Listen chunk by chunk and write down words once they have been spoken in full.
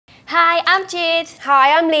Hi, I'm Jade.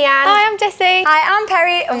 Hi, I'm Leanne. Hi, I'm Jessie. Hi, I'm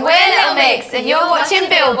Perry. And we're Little Mix, and you're watching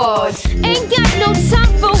Billboard. Ain't got no time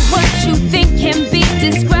for what you think can be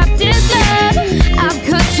described as love. I've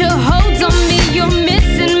cut your holds on me, you're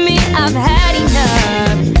missing me, I've had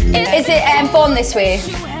enough. Is it Born This Way?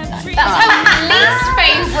 That's her least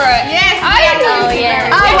favourite. Yes.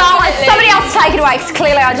 Oh well, somebody else take it away, because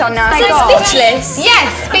clearly I don't know. Speechless.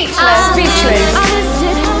 Yes, speechless. Speechless.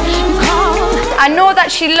 I know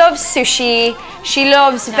that she loves sushi. She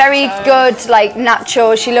loves very good, like,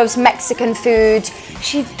 nachos. She loves Mexican food.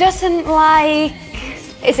 She doesn't like...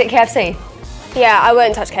 Is it KFC? Yeah, I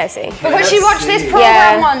won't touch KFC. Because she watched this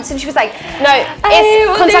program once and she was like, no,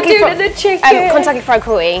 it's Kentucky Fried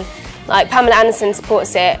Cruelty. Like, Pamela Anderson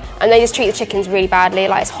supports it, and they just treat the chickens really badly.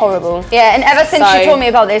 Like, it's horrible. Yeah, and ever since she told me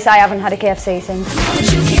about this, I haven't had a KFC since.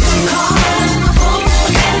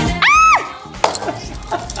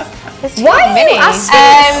 Why are you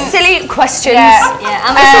asking silly questions?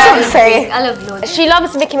 This is unfair. I love Lord. She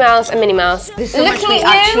loves Mickey Mouse and Minnie Mouse. There's so much we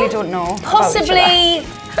actually don't know. Possibly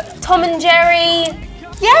Tom and Jerry.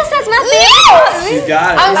 Yes, that's my thing. You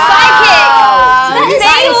got it. I'm psychic.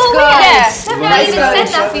 That is good. Yeah. I've never even said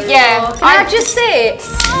that before. Yeah. Can I just say it?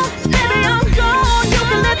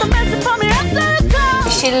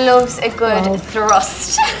 She loves a good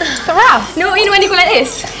thrust. Thrust? No, you know when you go like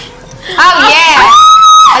this? Oh yeah.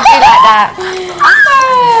 I do like that.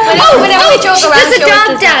 Whenever we joke around, she does a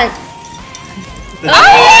dog dance. Oh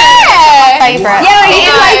yeah. Favourite. Yeah,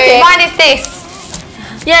 you like it. Mine is this.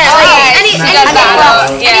 Yeah.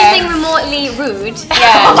 Anything remotely rude.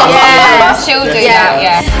 Yeah. She'll do that.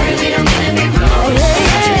 Yeah.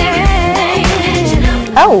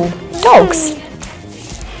 Oh, dogs.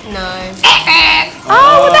 No.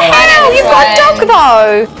 Oh, what the hell? You've got a dog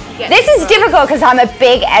though. This is difficult because I'm a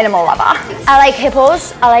big animal lover. I like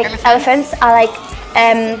hippos, I like elephants, I like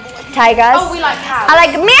tigers. Oh, we like cows. I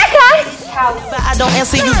like meerkats. I don't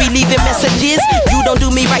answer, you be leaving messages. You don't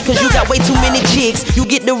do me right because you got way too many chicks. You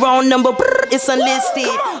get the wrong number, it's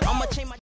unlisted.